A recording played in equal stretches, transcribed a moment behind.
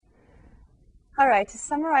All right, to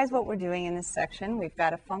summarize what we're doing in this section, we've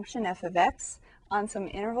got a function f of x on some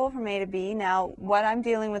interval from a to b. Now, what I'm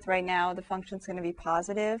dealing with right now, the function's going to be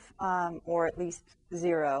positive, or at least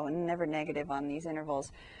 0, and never negative on these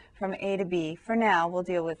intervals from a to b. For now, we'll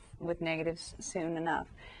deal with negatives soon enough.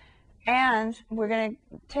 And we're going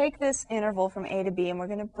to take this interval from a to b, and we're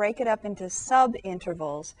going to break it up into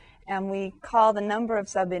subintervals, and we call the number of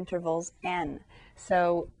subintervals n.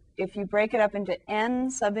 So if you break it up into n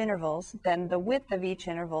subintervals, then the width of each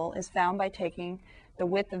interval is found by taking the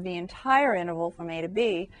width of the entire interval from a to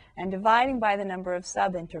b and dividing by the number of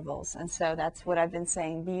subintervals. And so that's what I've been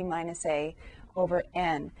saying, b minus a over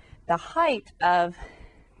n. The height of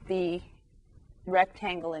the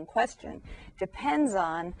rectangle in question depends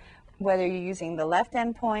on whether you're using the left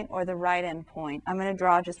endpoint or the right endpoint. I'm going to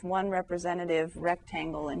draw just one representative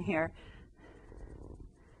rectangle in here.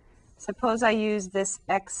 Suppose I use this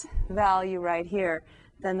x value right here,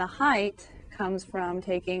 then the height comes from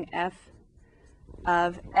taking f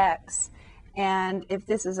of x. And if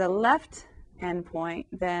this is a left endpoint,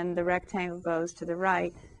 then the rectangle goes to the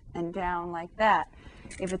right and down like that.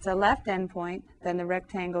 If it's a left endpoint, then the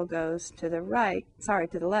rectangle goes to the right, to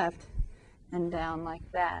the left and down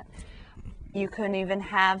like that. You can even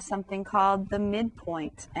have something called the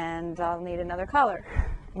midpoint, and I'll need another color.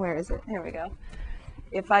 Where is it? Here we go.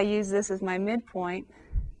 If I use this as my midpoint,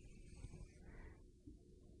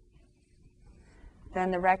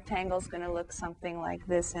 then the rectangle is going to look something like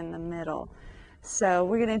this in the middle. So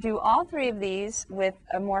we're going to do all three of these with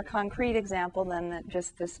a more concrete example than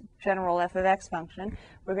just this general f of x function.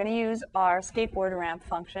 We're going to use our skateboard ramp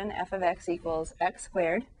function, f of x equals x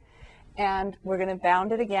squared. And we're going to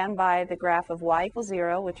bound it again by the graph of y equals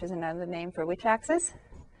 0, which is another name for which axis?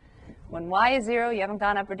 When y is 0, you haven't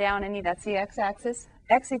gone up or down any, that's the x-axis.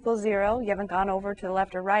 X equals 0, you haven't gone over to the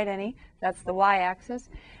left or right any, that's the y-axis.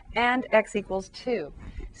 And x equals 2.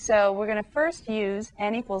 So we're going to first use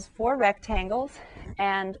n equals 4 rectangles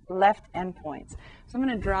and left endpoints. So I'm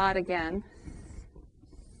going to draw it again.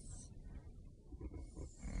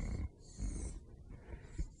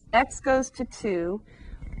 X goes to 2.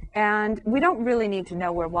 And we don't really need to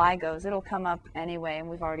know where y goes. It'll come up anyway, and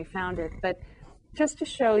we've already found it. But just to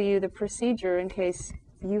show you the procedure in case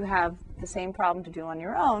you have the same problem to do on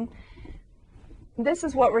your own, this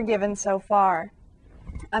is what we're given so far.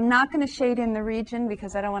 I'm not going to shade in the region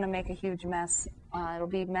because I don't want to make a huge mess. It'll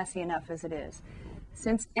be messy enough as it is.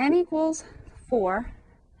 Since n equals 4,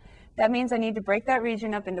 that means I need to break that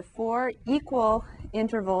region up into 4 equal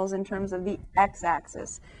intervals in terms of the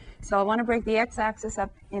x-axis. So I want to break the x-axis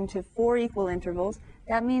up into 4 equal intervals.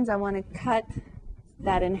 That means I want to cut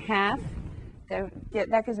that in half.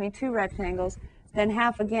 That gives me 2 rectangles. Then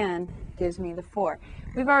half again gives me the 4.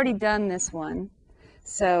 We've already done this one.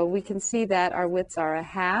 So we can see that our widths are a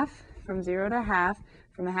half, from 0 to half,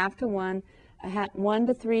 from a half to 1, 1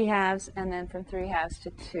 to 3 halves, and then from 3 halves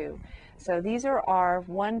to 2. So these are our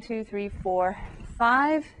 1, 2, 3, 4,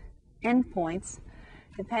 5 endpoints.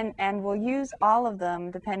 And we'll use all of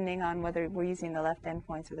them depending on whether we're using the left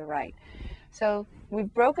endpoints or the right. So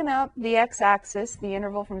we've broken up the x-axis, the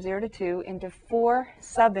interval from 0 to 2, into 4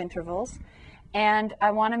 subintervals, and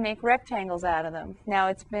I want to make rectangles out of them. Now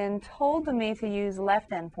it's been told to me to use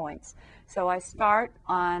left endpoints. So I start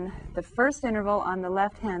on the first interval on the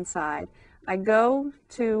left-hand side. I go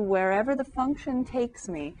to wherever the function takes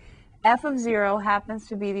me. F of 0 happens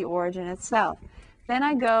to be the origin itself. Then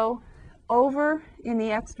I go over in the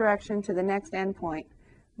x direction to the next endpoint,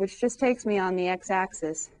 which just takes me on the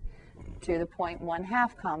x-axis to the point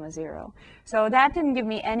 1/2, comma 0. So that didn't give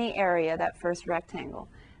me any area, that first rectangle.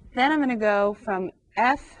 Then I'm going to go from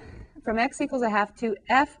x equals a half to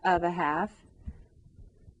f of a half,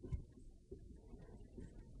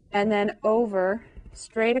 and then over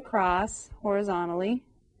straight across horizontally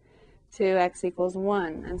to x equals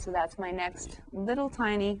 1. And so that's my next little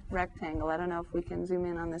tiny rectangle. I don't know if we can zoom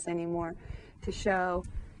in on this anymore to show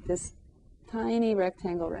this tiny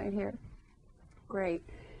rectangle right here. Great.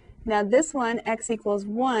 Now this one, x equals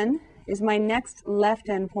 1, is my next left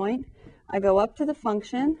endpoint. I go up to the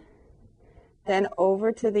function, then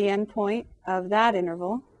over to the endpoint of that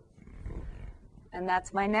interval, and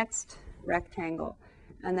that's my next rectangle.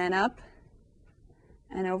 And then up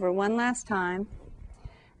and over one last time,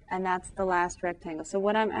 and that's the last rectangle. So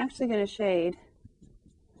what I'm actually going to shade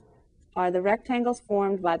are the rectangles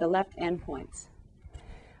formed by the left endpoints.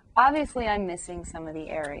 Obviously, I'm missing some of the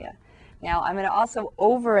area. Now, I'm going to also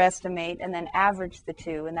overestimate and then average the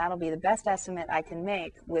two, and that'll be the best estimate I can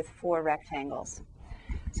make with 4 rectangles.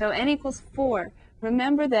 So n equals 4.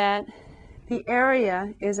 Remember that the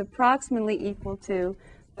area is approximately equal to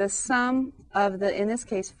the sum of the, in this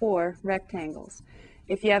case, 4 rectangles.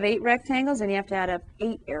 If you have 8 rectangles, then you have to add up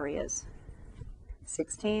 8 areas.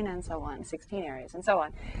 16 and so on, 16 areas and so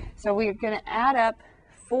on. So we're going to add up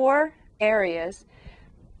 4 areas.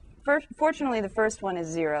 Fortunately, the first one is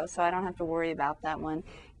 0, so I don't have to worry about that one.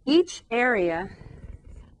 Each area,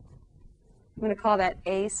 I'm going to call that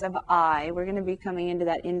a sub I. We're going to be coming into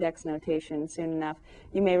that index notation soon enough.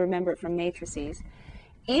 You may remember it from matrices.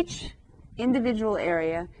 Each individual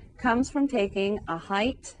area comes from taking a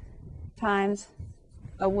height times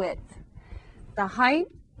a width. The height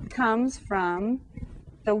comes from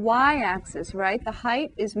the y-axis, right? The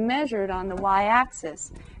height is measured on the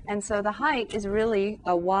y-axis. And so the height is really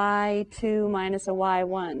a y2 minus a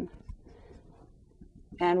y1.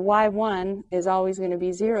 And y1 is always going to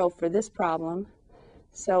be 0 for this problem.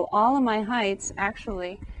 So all of my heights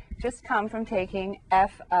actually just come from taking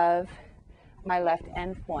f of my left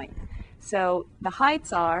endpoint. So the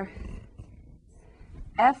heights are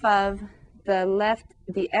f of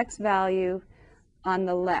the x value on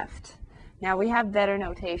the left. Now we have better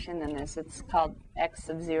notation than this. It's called x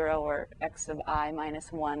of 0 or x of I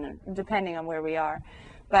minus 1, depending on where we are.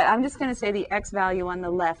 But I'm just going to say the x value on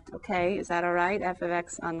the left, okay? Is that all right? F of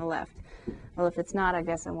x on the left. Well, if it's not, I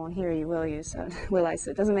guess I won't hear you, will you? So, will I?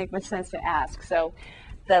 So it doesn't make much sense to ask. So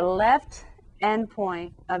the left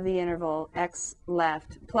endpoint of the interval, x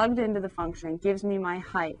left, plugged into the function, gives me my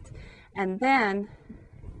height. And then,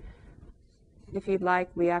 if you'd like,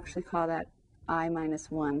 we actually call that I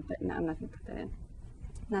minus 1, but no, I'm not going to put that in.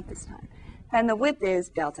 Not this time. And the width is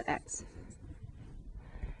delta x.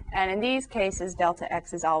 And in these cases, delta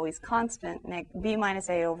x is always constant, b minus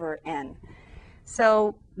a over n.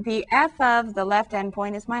 So the f of the left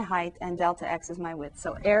endpoint is my height, and delta x is my width.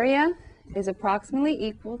 So area is approximately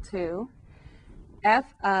equal to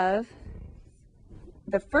f of,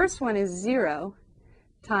 the first one is 0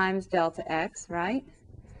 times delta x, right?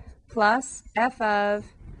 Plus f of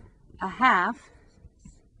a half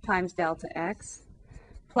times delta x,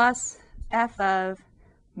 plus f of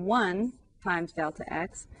 1 times delta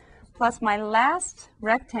x, plus my last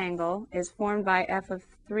rectangle is formed by f of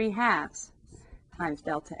 3/2 times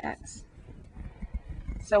delta x.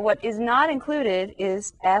 So what is not included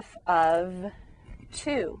is f of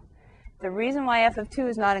 2. The reason why f of 2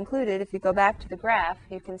 is not included, if you go back to the graph,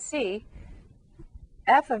 you can see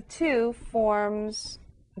f of 2 forms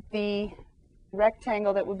the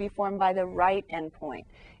rectangle that would be formed by the right endpoint.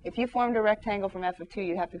 If you formed a rectangle from f of 2,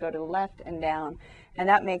 you'd have to go to the left and down, and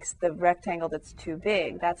that makes the rectangle that's too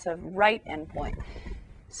big. That's a right endpoint.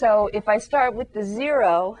 So if I start with the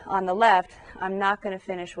 0 on the left, I'm not going to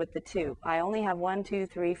finish with the 2. I only have 1, 2,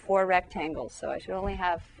 3, 4 rectangles, so I should only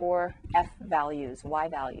have 4 f values, y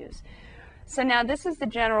values. So now this is the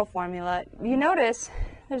general formula. You notice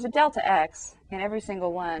there's a delta x in every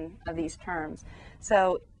single one of these terms.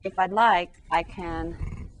 So if I'd like, I can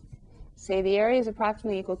say the area is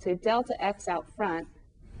approximately equal to delta x out front,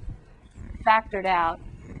 factored out,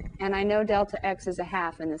 and I know delta x is a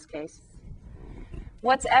half in this case.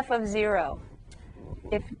 What's f of 0?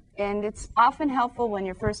 And it's often helpful when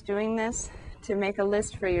you're first doing this to make a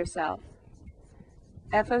list for yourself.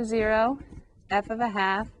 F of 0, f of a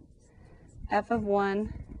half, f of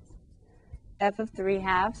 1, f of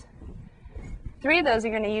 3/2. 3 of those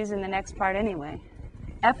you're going to use in the next part anyway.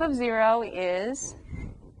 F of 0 is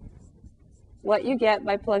what you get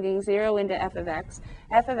by plugging 0 into f of x.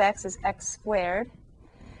 F of x is x squared.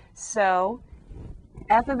 So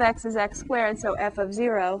f of x is x squared, so f of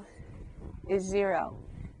 0 is 0.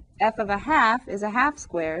 F of a half is a half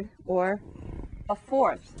squared, or a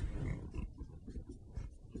fourth.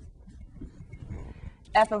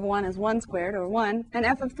 F of 1 is 1 squared, or 1. And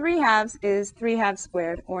f of 3/2 is 3/2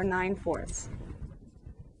 squared, or 9/4.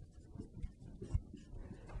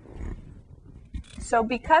 So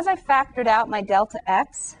because I factored out my delta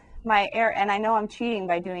x, and I know I'm cheating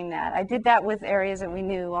by doing that. I did that with areas that we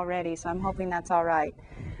knew already, so I'm hoping that's all right.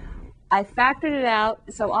 I factored it out,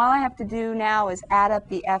 so all I have to do now is add up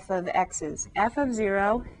the f of x's. F of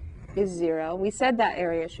 0 is 0. We said that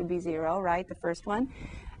area should be 0, right, the first one.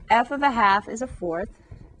 F of a half is a fourth,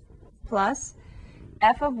 plus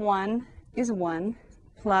f of 1 is 1,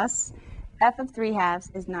 plus f of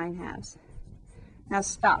 3/2 is 9/2. Now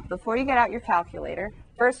stop. Before you get out your calculator,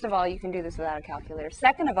 first of all, you can do this without a calculator.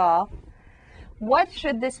 Second of all, what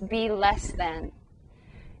should this be less than?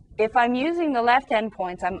 If I'm using the left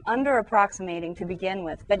endpoints, I'm under approximating to begin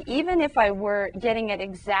with. But even if I were getting it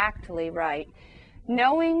exactly right,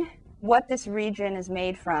 knowing what this region is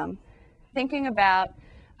made from, thinking about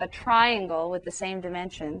a triangle with the same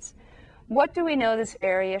dimensions, what do we know this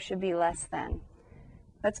area should be less than?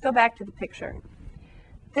 Let's go back to the picture.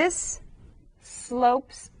 this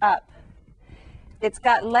slopes up. It's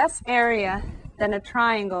got less area than a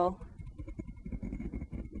triangle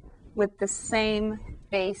with the same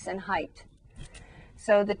base and height.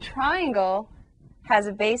 So the triangle has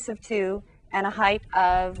a base of 2 and a height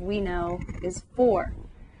of, we know, is 4.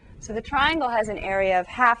 So the triangle has an area of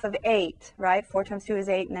half of 8, right? 4 times 2 is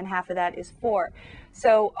 8, and then half of that is 4.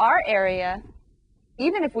 So our area,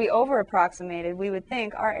 even if we over-approximated, we would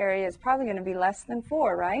think our area is probably going to be less than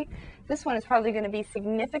 4, right? This one is probably going to be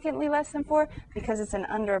significantly less than 4 because it's an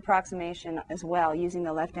under-approximation as well, using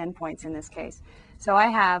the left endpoints in this case. So I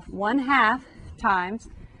have 1/2 times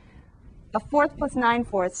a fourth plus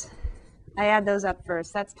 9/4. I add those up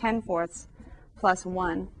first. That's 10/4 plus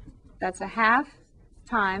 1. That's a half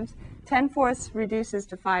times 10/4 reduces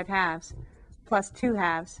to 5/2 plus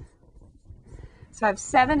 2/2. So I have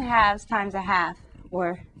 7/2 times a half,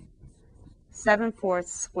 or 7/4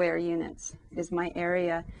 square units is my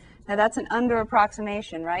area. Now that's an under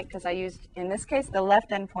approximation, right? Because I used, in this case, the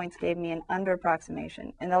left endpoints gave me an under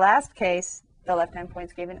approximation. In the last case, the left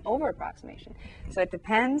endpoints gave an over approximation. So it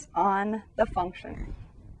depends on the function.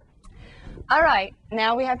 All right,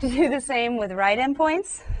 now we have to do the same with right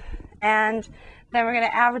endpoints, and then we're going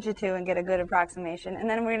to average the two and get a good approximation, and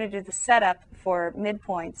then we're going to do the setup for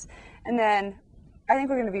midpoints, and then I think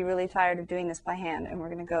we're going to be really tired of doing this by hand, and we're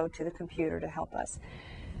going to go to the computer to help us.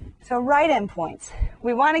 So right endpoints,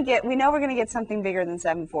 we know we're going to get something bigger than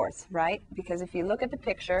 7/4, right? Because if you look at the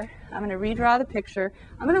picture, I'm going to redraw the picture.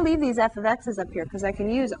 I'm going to leave these f of x's up here because I can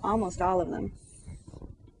use almost all of them.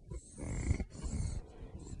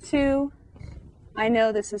 2, I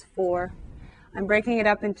know this is 4. I'm breaking it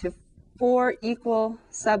up into 4 equal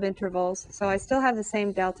subintervals, so I still have the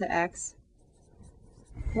same delta x.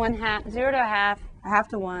 1/2, 0 to 1/2, 1/2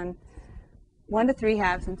 to 1, 1 to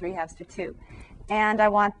 3/2, and 3/2 to 2. And I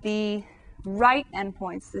want the right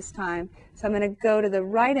endpoints this time. So I'm going to go to the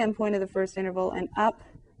right endpoint of the first interval and up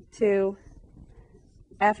to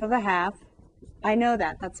f of 1/2. I know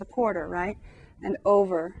that. That's a quarter, right? And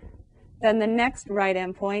over. Then the next right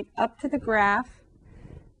endpoint, up to the graph.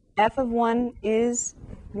 F of 1 is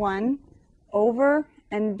 1. Over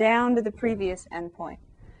and down to the previous endpoint.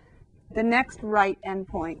 The next right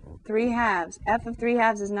endpoint, 3/2. F of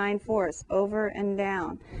 3/2 is 9/4, over and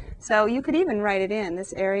down. So you could even write it in.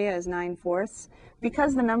 This area is 9/4.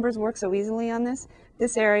 Because the numbers work so easily on this,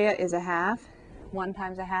 this area is 1/2, 1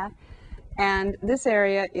 times 1/2. And this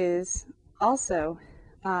area is also,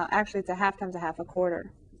 actually it's 1/2 times 1/2, a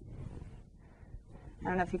quarter. I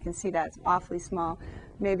don't know if you can see that. It's awfully small.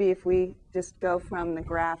 Maybe if we just go from the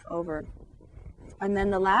graph over. And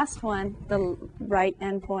then the last one, the right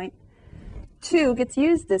endpoint, 2 gets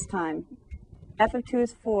used this time. F of 2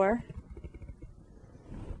 is 4.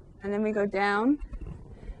 And then we go down.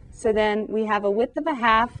 So then we have a width of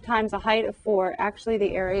 1/2 times a height of 4. Actually,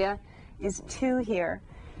 the area is 2 here.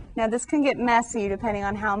 Now, this can get messy depending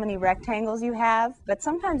on how many rectangles you have, but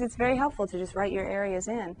sometimes it's very helpful to just write your areas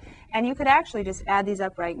in. And you could actually just add these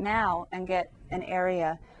up right now and get an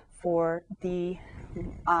area for the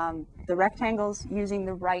rectangles using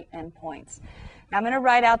the right endpoints. Now, I'm going to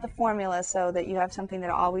write out the formula so that you have something that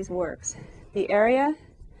always works. The area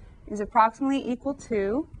is approximately equal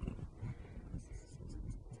to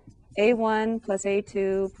A1 plus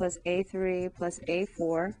A2 plus A3 plus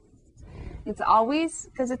A4. It's always,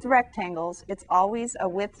 because it's rectangles, it's always a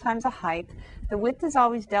width times a height. The width is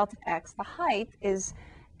always delta x. The height is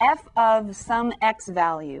f of some x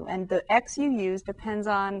value, and the x you use depends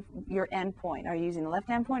on your endpoint. Are you using the left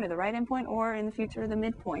endpoint or the right endpoint, or in the future the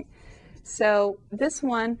midpoint? So this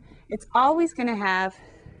one, it's always going to have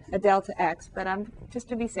a delta x, but just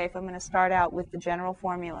to be safe, I'm going to start out with the general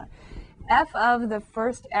formula. F of the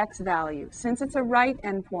first x value, since it's a right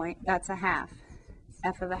endpoint, that's 1/2,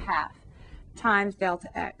 f of 1/2, times delta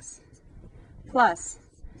x, plus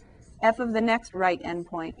f of the next right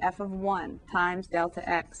endpoint, f of 1, times delta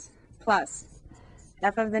x, plus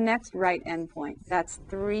f of the next right endpoint, that's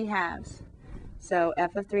 3/2, so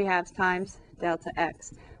f of 3/2 times delta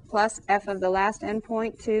x, plus f of the last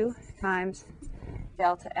endpoint, 2, times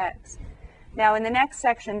delta x. Now, in the next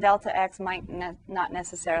section, delta x might not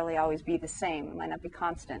necessarily always be the same. It might not be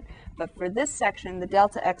constant. But for this section, the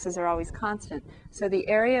delta x's are always constant. So the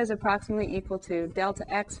area is approximately equal to delta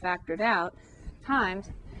x factored out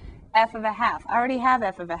times f of 1/2. I already have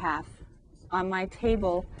f of 1/2 on my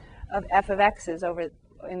table of f of x's over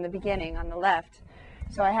in the beginning on the left.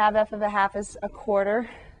 So I have f of 1/2 is a quarter,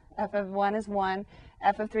 f of 1 is 1,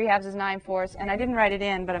 f of 3/2 is 9/4, and I didn't write it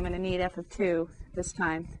in, but I'm going to need f of 2 this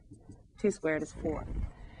time. 2 squared is 4.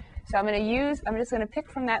 So I'm just going to pick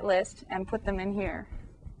from that list and put them in here.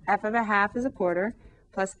 F of 1/2 is a quarter,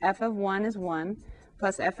 plus f of 1 is 1,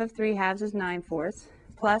 plus f of 3 halves is 9/4,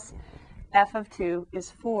 plus f of 2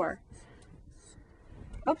 is 4.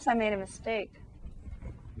 Oops, I made a mistake.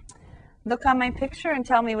 Look on my picture and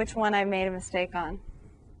tell me which one I made a mistake on.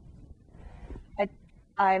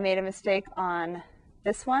 I made a mistake on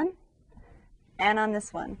this one and on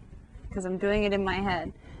this one because I'm doing it in my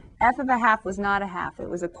head. F of a half was not a half, it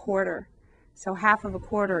was a quarter. So half of a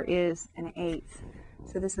quarter is an eighth.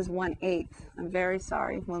 So this is 1/8. I'm very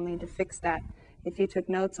sorry. We'll need to fix that if you took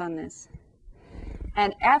notes on this.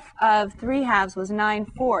 And f of 3 halves was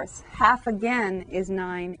 9/4. Half again is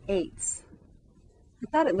 9/8.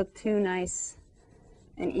 I thought it looked too nice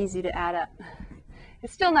and easy to add up.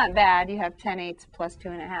 It's still not bad. You have 10/8 plus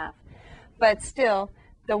 2.5. But still,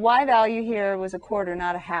 the y value here was a quarter,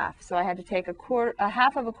 not a half. So I had to take a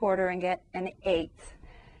half of a quarter and get an eighth.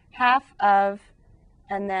 Half of,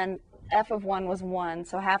 and then f of 1 was 1.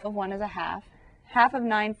 So half of 1 is a half. Half of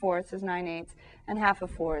 9/4 is 9/8. And half of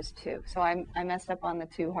 4 is 2. So I messed up on the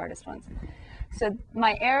two hardest ones. So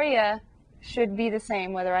my area should be the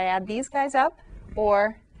same, whether I add these guys up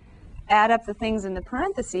or add up the things in the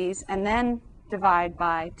parentheses and then divide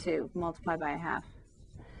by 2, multiply by a half.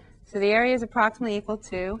 So the area is approximately equal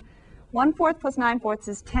to 1/4 plus 9/4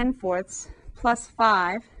 is 10/4 plus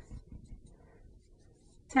 5.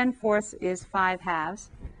 10/4 is 5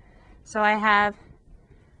 halves. So I have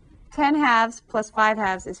 10 halves plus 5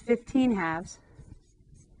 halves is 15 halves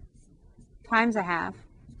times a half,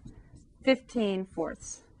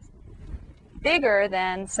 15/4. Bigger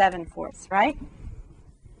than 7/4, right?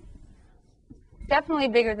 Definitely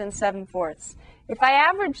bigger than 7/4. If I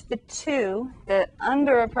average the two, the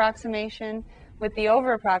under approximation with the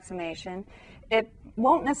over approximation, it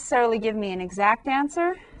won't necessarily give me an exact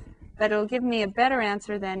answer, but it'll give me a better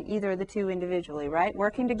answer than either of the two individually, right?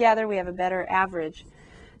 Working together, we have a better average.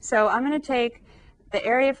 So I'm going to take the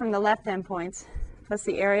area from the left endpoints plus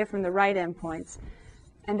the area from the right endpoints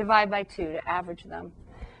and divide by 2 to average them.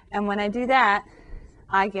 And when I do that,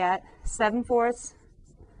 I get 7/4.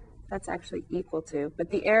 That's actually equal to,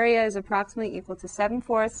 but the area is approximately equal to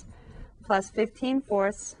 7/4 plus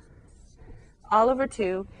 15/4 all over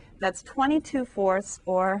 2. That's 22/4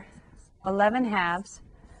 or 11 halves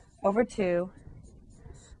over 2.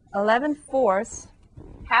 11/4,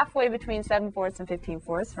 halfway between 7/4 and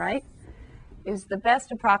 15/4, right, is the best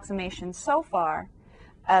approximation so far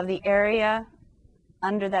of the area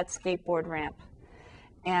under that skateboard ramp.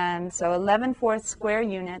 And so 11/4 square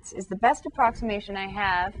units is the best approximation I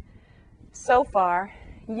have so far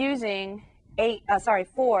using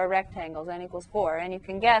 4 rectangles, n equals 4, and you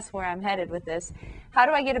can guess where I'm headed with this. How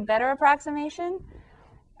do I get a better approximation?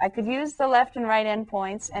 I could use the left and right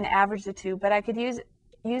endpoints and average the two, but I could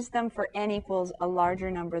use them for n equals a larger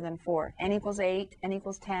number than 4. N equals 8, n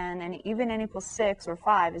equals 10, and even n equals 6 or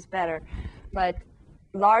 5 is better. But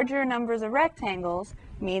larger numbers of rectangles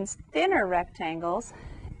means thinner rectangles,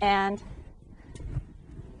 and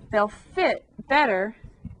they'll fit better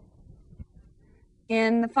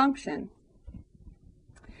in the function.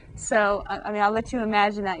 So, I mean, I'll let you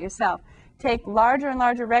imagine that yourself. Take larger and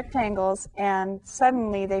larger rectangles, and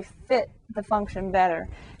suddenly they fit the function better.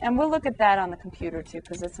 And we'll look at that on the computer, too,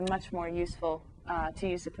 because it's much more useful to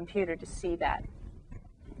use the computer to see that.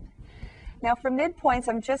 Now, for midpoints,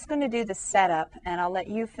 I'm just going to do the setup, and I'll let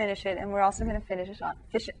you finish it, and we're also going to finish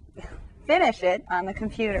it on the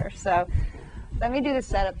computer. So let me do the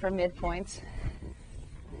setup for midpoints,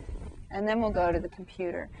 and then we'll go to the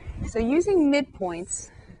computer. So using midpoints,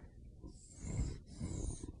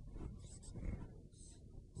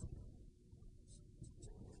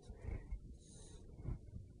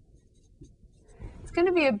 it's going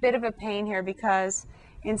to be a bit of a pain here because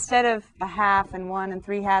instead of a half and 1 and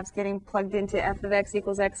 3 halves getting plugged into f of x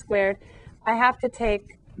equals x squared, I have to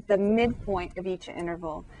take the midpoint of each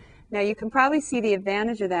interval. Now you can probably see the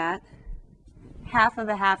advantage of that. Half of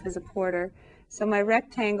a half is a quarter. So my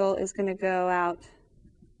rectangle is going to go out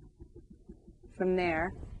from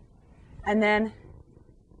there. And then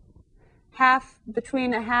half,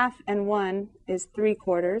 between a half and 1 is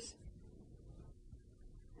 3/4.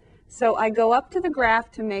 So I go up to the graph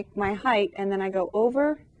to make my height, and then I go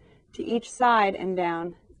over to each side and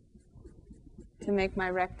down to make my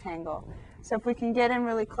rectangle. So if we can get in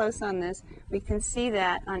really close on this, we can see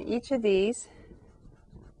that on each of these,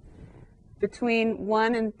 between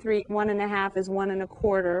 1 and 3, 1.5 is 1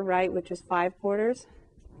 1/4, right, which is 5/4.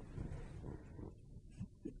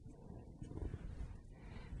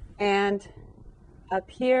 And up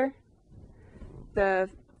here, the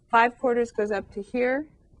 5/4 goes up to here,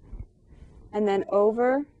 and then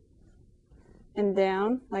over and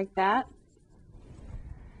down like that.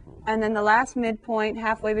 And then the last midpoint,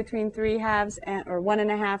 halfway between 3 halves, or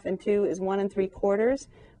 1.5 and 2, is 1 3/4,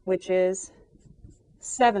 which is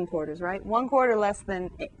 7/4, right? 1/4 less than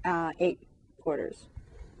 8/4.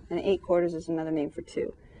 And 8/4 is another name for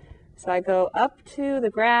 2. So I go up to the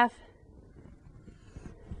graph,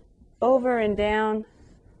 over and down.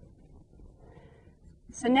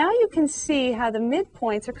 So now you can see how the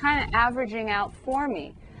midpoints are kind of averaging out for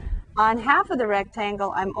me. On half of the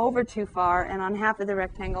rectangle, I'm over too far, and on half of the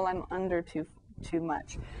rectangle, I'm under too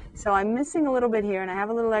much. So I'm missing a little bit here, and I have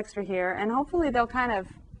a little extra here, and hopefully they'll kind of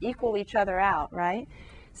equal each other out, right?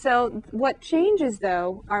 So what changes,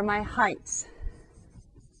 though, are my heights.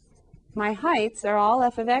 My heights are all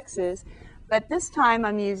f of x's, but this time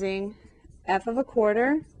I'm using f of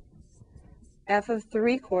 1/4, f of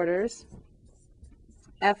 3/4,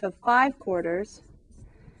 f of 5/4,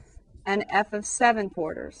 and f of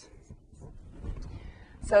 7/4.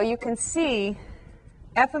 So you can see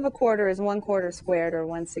f of 1/4 is 1/4 squared, or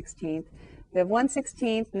 1/16. We have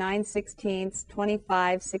 1/16, 9/16,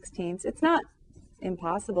 25/16. It's not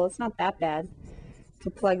impossible. It's not that bad to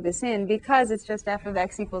plug this in because it's just f of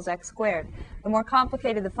x equals x squared. The more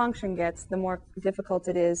complicated the function gets, the more difficult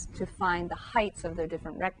it is to find the heights of their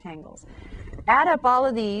different rectangles. Add up all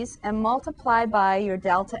of these and multiply by your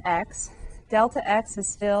delta x. Delta x is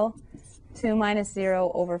still 2 minus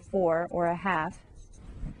 0 over 4, or 1/2.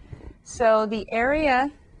 So the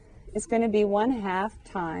area is going to be 1/2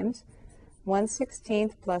 times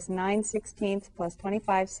 1/16 plus 9/16 plus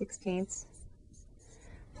 25/16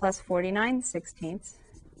 plus 49/16.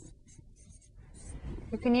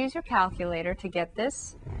 You can use your calculator to get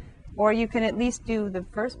this, or you can at least do the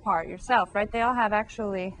first part yourself, right? They all have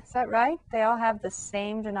actually, is that right? They all have the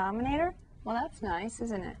same denominator? Well, that's nice,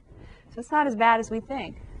 isn't it? So it's not as bad as we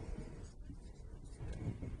think.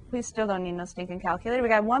 We still don't need no stinking calculator. We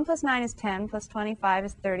got 1 plus 9 is 10, plus 25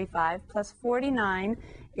 is 35, plus 49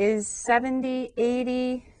 is 70,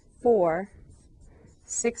 84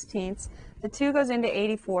 16ths. The 2 goes into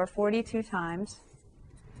 84 42 times.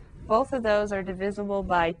 Both of those are divisible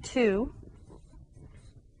by 2.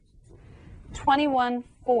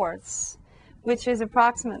 21/4, which is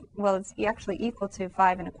approximate, well, it's actually equal to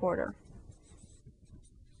 5 1/4.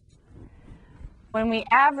 When we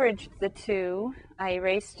averaged the 2, I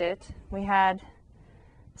erased it, we had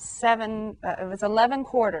it was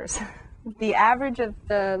 11/4. The average of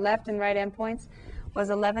the left and right endpoints was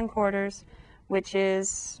 11/4, which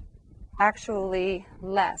is actually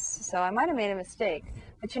less. So I might have made a mistake.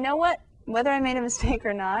 But you know what? Whether I made a mistake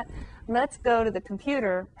or not, let's go to the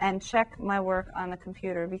computer and check my work on the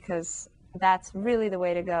computer, because that's really the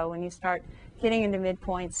way to go when you start getting into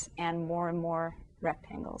midpoints and more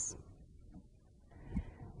rectangles.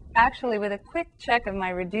 Actually, with a quick check of my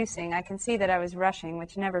reducing, I can see that I was rushing,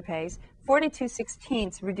 which never pays.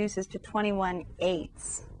 42/16 reduces to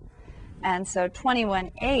 21/8. And so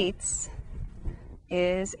 21/8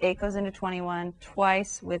 is 8 goes into 21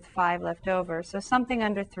 twice with 5 left over, so something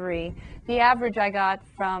under 3. The average I got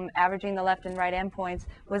from averaging the left and right endpoints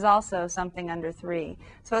was also something under 3.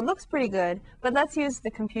 So it looks pretty good, but let's use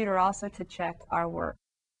the computer also to check our work.